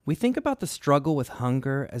We think about the struggle with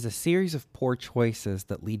hunger as a series of poor choices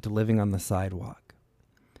that lead to living on the sidewalk.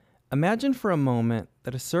 Imagine for a moment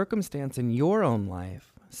that a circumstance in your own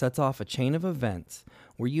life sets off a chain of events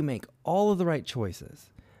where you make all of the right choices,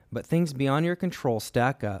 but things beyond your control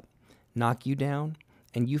stack up, knock you down,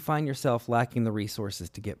 and you find yourself lacking the resources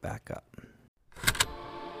to get back up.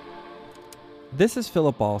 This is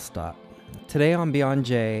Philip Alstott. Today on Beyond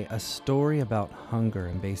J, a story about hunger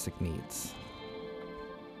and basic needs.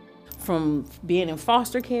 From being in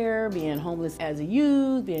foster care, being homeless as a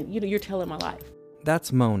youth, you're telling my life.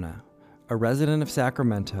 That's Mona, a resident of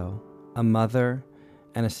Sacramento, a mother,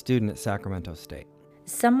 and a student at Sacramento State.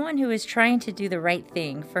 Someone who is trying to do the right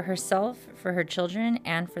thing for herself, for her children,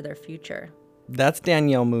 and for their future. That's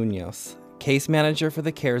Danielle Munoz, case manager for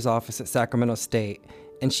the CARES office at Sacramento State,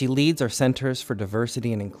 and she leads our Centers for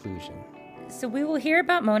Diversity and Inclusion. So we will hear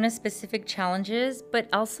about Mona's specific challenges, but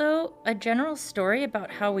also a general story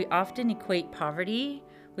about how we often equate poverty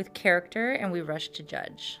with character and we rush to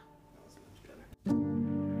judge.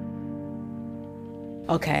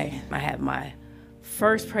 Okay, I had my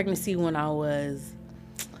first pregnancy when I was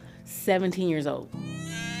 17 years old.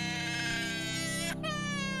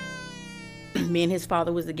 Me and his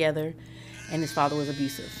father was together, and his father was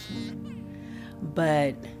abusive.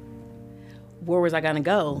 But where was I gonna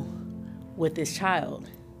go with this child?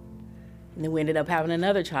 And then we ended up having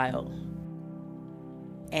another child.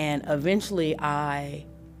 And eventually I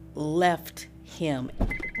left him.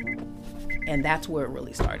 And that's where it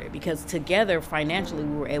really started, because together financially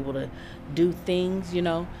we were able to do things,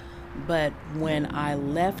 but when I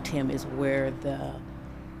left him is where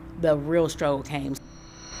the real struggle came.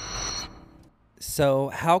 So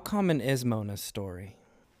how common is Mona's story?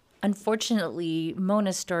 Unfortunately,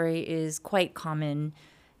 Mona's story is quite common.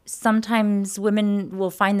 Sometimes women will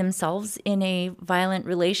find themselves in a violent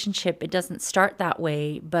relationship. It doesn't start that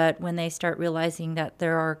way, but when they start realizing that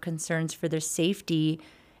there are concerns for their safety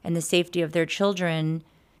and the safety of their children,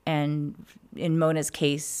 and in Mona's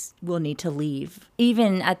case, will need to leave,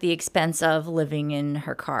 even at the expense of living in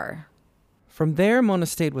her car. From there, Mona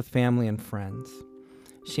stayed with family and friends.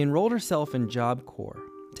 She enrolled herself in Job Corps,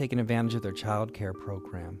 taking advantage of their child care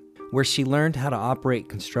program, where she learned how to operate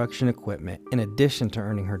construction equipment in addition to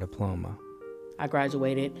earning her diploma. I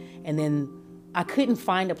graduated, and then I couldn't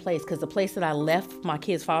find a place, because the place that I left my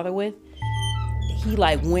kid's father with, he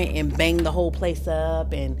went and banged the whole place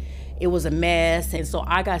up, and it was a mess. And so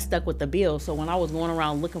I got stuck with the bill. So when I was going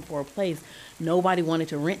around looking for a place, nobody wanted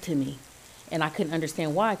to rent to me. And I couldn't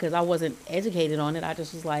understand why, because I wasn't educated on it. I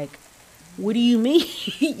just was like, what do you mean?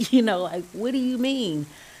 What do you mean?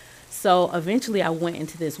 So eventually I went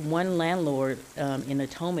into this one landlord in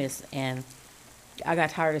Natomas, and I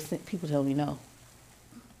got tired of people telling me no.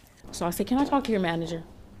 So I said, can I talk to your manager?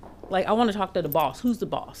 I want to talk to the boss. Who's the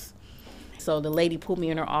boss? So the lady pulled me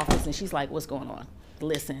in her office, and she's like, what's going on?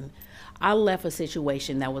 Listen, I left a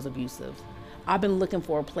situation that was abusive. I've been looking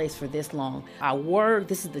for a place for this long. I work,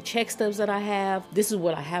 this is the check stubs that I have, this is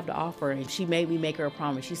what I have to offer. And she made me make her a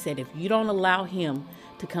promise. She said, if you don't allow him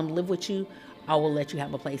to come live with you, I will let you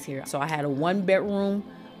have a place here. So I had a 1-bedroom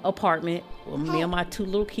apartment with me and my 2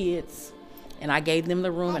 little kids, and I gave them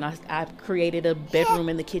the room, and I created a bedroom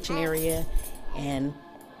in the kitchen area and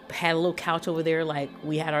had a little couch over there.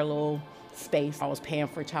 We had our little space. I was paying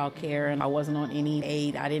for childcare, and I wasn't on any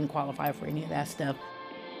aid. I didn't qualify for any of that stuff.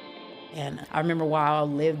 And I remember while I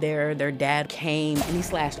lived there, their dad came and he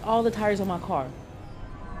slashed all the tires on my car.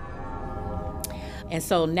 And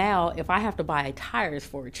so now if I have to buy tires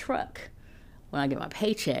for a truck, when I get my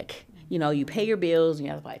paycheck, you pay your bills, and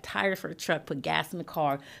you have to buy tires for the truck, put gas in the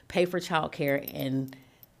car, pay for childcare, and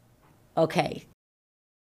okay.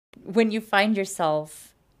 When you find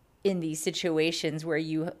yourself in these situations where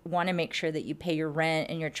you want to make sure that you pay your rent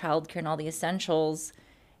and your childcare and all the essentials,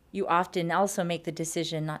 you often also make the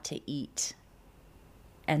decision not to eat.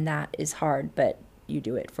 And that is hard, but you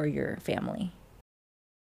do it for your family.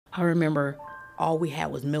 I remember all we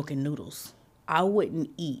had was milk and noodles. I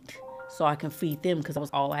wouldn't eat so I can feed them, because that was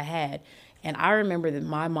all I had. And I remember that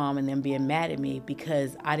my mom and them being mad at me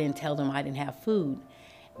because I didn't tell them I didn't have food.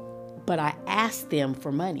 But I asked them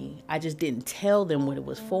for money. I just didn't tell them what it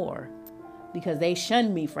was for, because they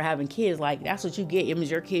shunned me for having kids. That's what you get. It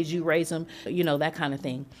was your kids, you raise them, that kind of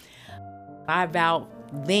thing. I vowed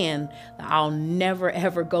then that I'll never,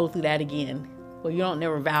 ever go through that again. Well, you don't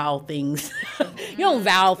never vow things. You don't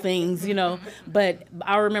vow things, But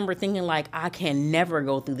I remember thinking I can never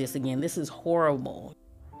go through this again. This is horrible.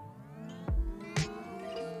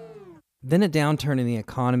 Then a downturn in the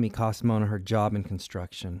economy cost Mona her job in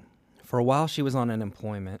construction. For a while, she was on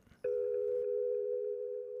unemployment.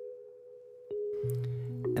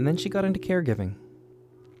 And then she got into caregiving.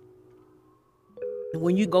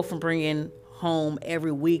 When you go from bringing home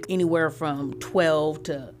every week anywhere from $1,200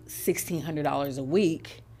 to $1,600 a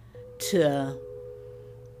week to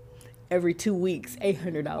every 2 weeks,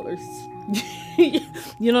 $800. You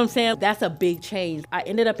know what I'm saying? That's a big change. I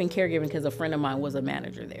ended up in caregiving because a friend of mine was a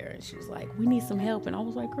manager there, and she was like, we need some help. And I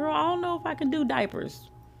was like, girl, I don't know if I can do diapers.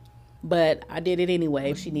 But I did it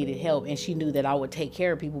anyway. She needed help, and she knew that I would take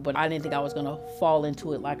care of people, but I didn't think I was going to fall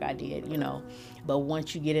into it like I did, you know. But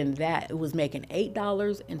once you get into that, it was making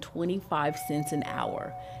 $8.25 an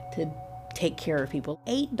hour to take care of people.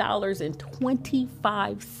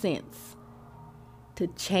 $8.25 to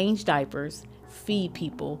change diapers, feed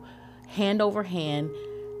people, hand over hand,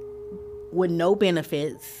 with no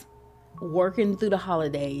benefits, working through the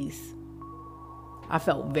holidays. I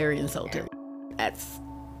felt very insulted. That's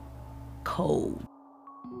cold.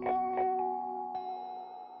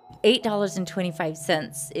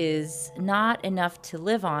 $8.25 is not enough to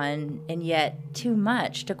live on, and yet too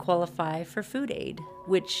much to qualify for food aid,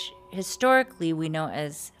 which historically we know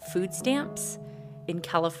as food stamps. In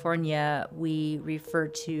California, we refer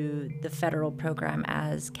to the federal program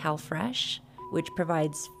as CalFresh, which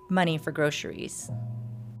provides money for groceries.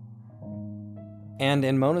 And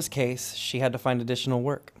in Mona's case, she had to find additional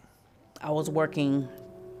work. I was working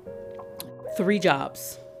 3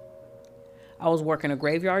 jobs. I was working a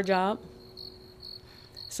graveyard job.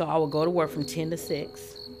 So I would go to work from 10 to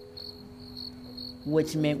 6,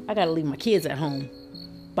 which meant I got to leave my kids at home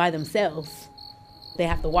by themselves. They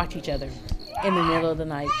have to watch each other in the middle of the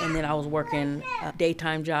night. And then I was working a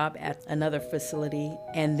daytime job at another facility.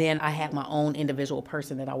 And then I had my own individual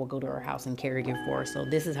person that I would go to her house and caregive for. So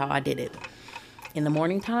this is how I did it. In the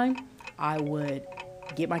morning time, I would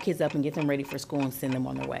get my kids up and get them ready for school and send them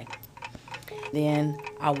on their way. Then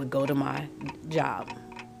I would go to my job,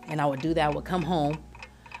 and I would do that. I would come home,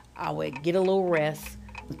 I would get a little rest,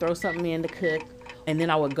 throw something in to cook, and then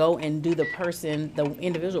I would go and do the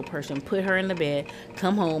individual person, put her in the bed,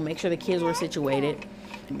 come home, make sure the kids were situated,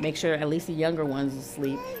 make sure at least the younger ones was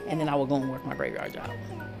asleep, and then I would go and work my graveyard job.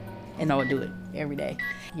 And I would do it every day.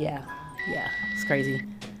 Yeah, it's crazy.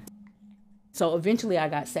 So eventually I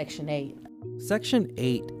got Section 8. Section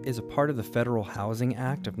 8 is a part of the Federal Housing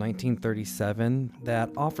Act of 1937 that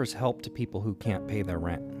offers help to people who can't pay their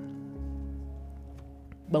rent.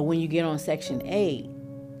 But when you get on Section 8,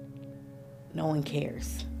 no one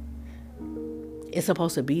cares. It's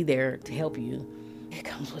supposed to be there to help you. It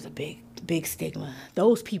comes with a big stigma.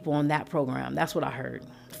 Those people on that program, that's what I heard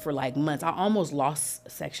for like months. I almost lost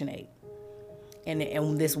Section 8.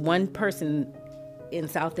 And this one person in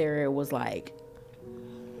South area was like,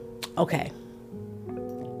 okay,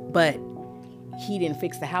 but he didn't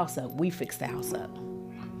fix the house up. We fixed the house up.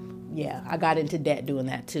 Yeah, I got into debt doing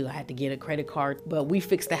that too. I had to get a credit card, but we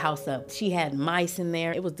fixed the house up. She had mice in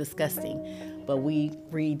there. It was disgusting, but we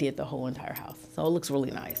redid the whole entire house. So it looks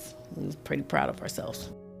really nice. We was pretty proud of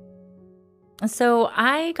ourselves. So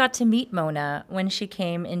I got to meet Mona when she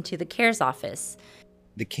came into the CARES office.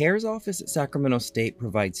 The CARES office at Sacramento State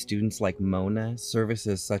provides students like Mona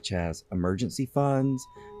services such as emergency funds,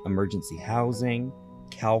 emergency housing,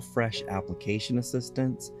 CalFresh application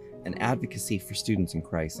assistance, and advocacy for students in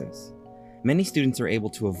crisis. Many students are able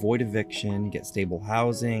to avoid eviction, get stable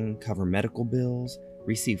housing, cover medical bills,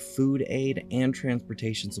 receive food aid, and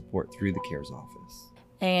transportation support through the CARES office.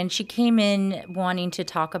 And she came in wanting to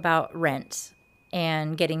talk about rent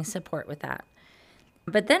and getting support with that.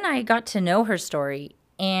 But then I got to know her story,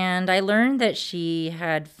 and I learned that she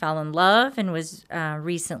had fallen in love and was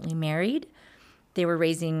recently married. They were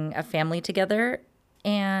raising a family together,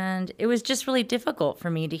 and it was just really difficult for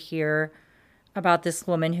me to hear about this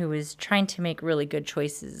woman who was trying to make really good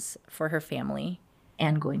choices for her family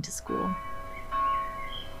and going to school.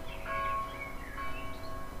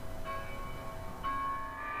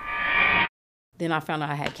 Then I found out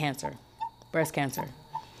I had cancer, breast cancer.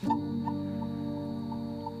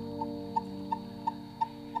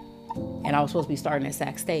 And I was supposed to be starting at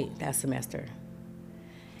Sac State that semester.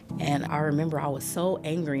 And I remember I was so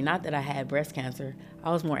angry, not that I had breast cancer,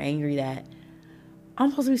 I was more angry that I'm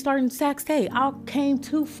supposed to be starting Sac State. I came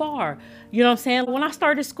too far. You know what I'm saying? When I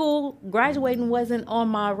started school, graduating wasn't on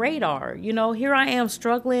my radar. You know, here I am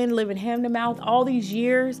struggling, living hand to mouth all these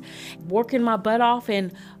years, working my butt off,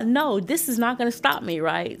 and no, this is not gonna stop me,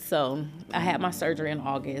 right? So I had my surgery in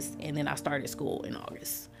August, and then I started school in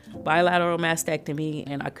August. Bilateral mastectomy,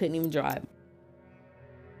 and I couldn't even drive.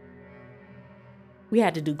 We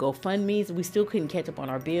had to do GoFundMes. We still couldn't catch up on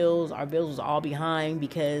our bills. Our bills was all behind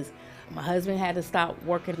because my husband had to stop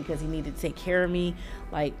working because he needed to take care of me.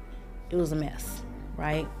 Like, it was a mess,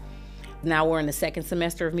 right? Now we're in the second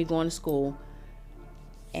semester of me going to school,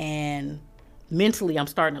 and mentally I'm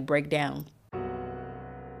starting to break down.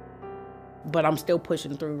 But I'm still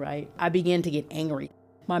pushing through, right? I began to get angry.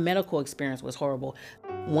 My medical experience was horrible.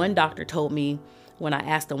 One doctor told me when I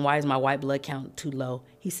asked him, why is my white blood count too low?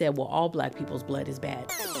 He said, well, all black people's blood is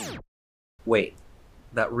bad. Wait,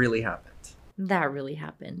 that really happened? That really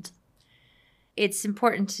happened. It's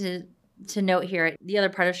important to note here, the other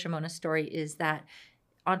part of Shamona's story is that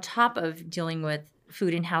on top of dealing with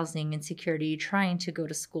food and housing insecurity, trying to go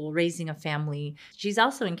to school, raising a family, she's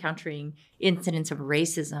also encountering incidents of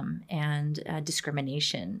racism and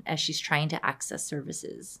discrimination as she's trying to access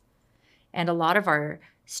services. And a lot of our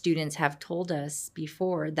students have told us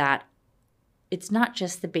before that it's not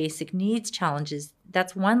just the basic needs challenges.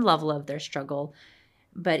 That's one level of their struggle,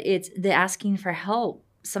 but it's the asking for help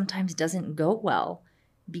sometimes doesn't go well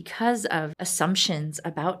because of assumptions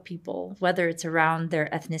about people, whether it's around their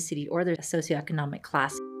ethnicity or their socioeconomic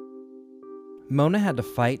class. Mona had to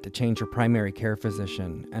fight to change her primary care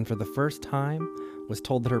physician, and for the first time was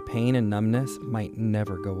told that her pain and numbness might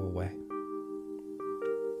never go away.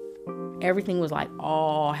 Everything was like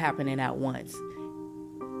all happening at once.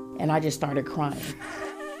 And I just started crying.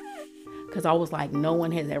 Because I was like, no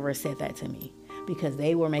one has ever said that to me. Because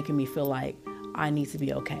they were making me feel like I need to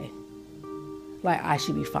be okay. Like I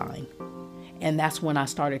should be fine. And that's when I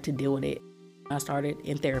started to deal with it. I started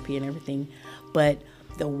in therapy and everything. But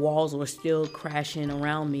the walls were still crashing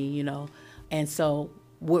around me, you know. And so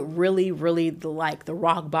what really, the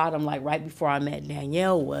rock bottom, like right before I met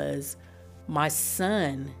Danielle, was my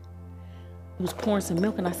son was pouring some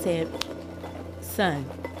milk, and I said, son,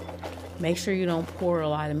 make sure you don't pour a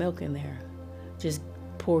lot of milk in there. Just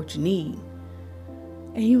pour what you need.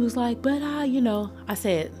 And he was like, but I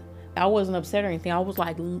said, I wasn't upset or anything. I was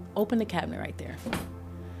like, open the cabinet right there.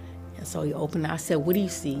 And so he opened it. I said, what do you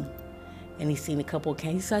see? And he seen a couple of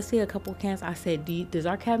cans. He said, I see a couple of cans. I said, does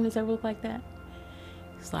our cabinets ever look like that?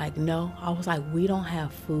 He's like, no. I was like, we don't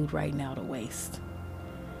have food right now to waste.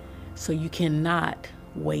 So you cannot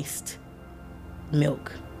waste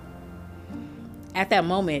milk. At that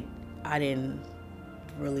moment, I didn't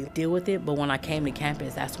really deal with it, but when I came to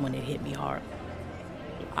campus, that's when it hit me hard.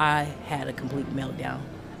 I had a complete meltdown.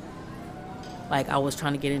 Like, I was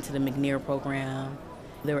trying to get into the McNair program.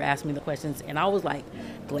 They were asking me the questions, and I was like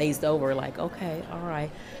glazed over, like, okay, all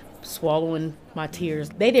right, swallowing my tears.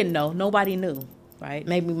 They didn't know. Nobody knew, right?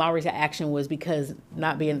 Maybe my reaction was because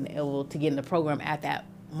not being able to get in the program at that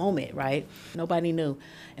moment, right? Nobody knew.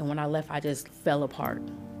 And when I left, I just fell apart.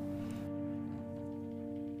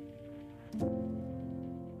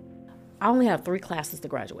 I only have 3 classes to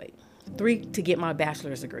graduate, 3 to get my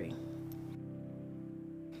bachelor's degree.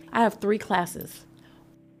 I have 3 classes.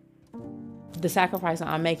 The sacrifice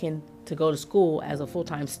I'm making to go to school as a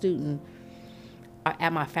full-time student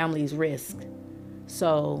at my family's risk.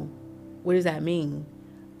 So what does that mean?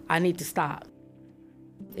 I need to stop.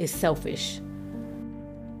 It's selfish.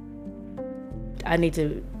 I need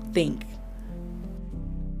to think.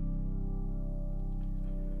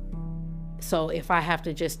 So if I have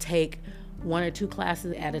to just take 1 or 2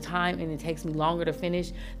 classes at a time and it takes me longer to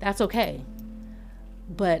finish, that's okay.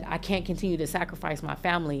 But I can't continue to sacrifice my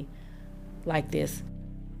family like this.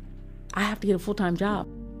 I have to get a full-time job.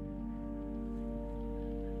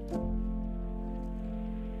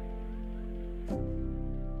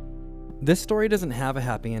 This story doesn't have a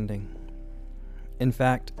happy ending. In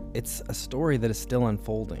fact, it's a story that is still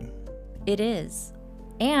unfolding. It is.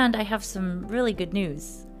 And I have some really good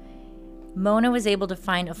news. Mona was able to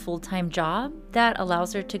find a full-time job that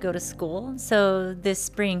allows her to go to school. So this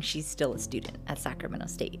spring, she's still a student at Sacramento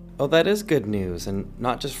State. Oh, that is good news. And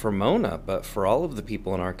not just for Mona, but for all of the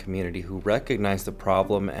people in our community who recognize the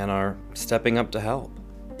problem and are stepping up to help.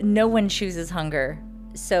 No one chooses hunger.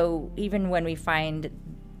 So even when we find,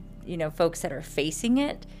 folks that are facing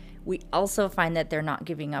it, we also find that they're not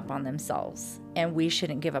giving up on themselves. And we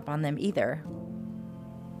shouldn't give up on them either.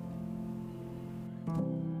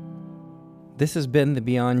 This has been the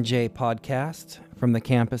Beyond J podcast from the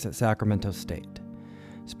campus at Sacramento State.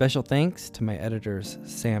 Special thanks to my editors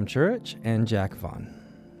Sam Churich and Jack Vaughn.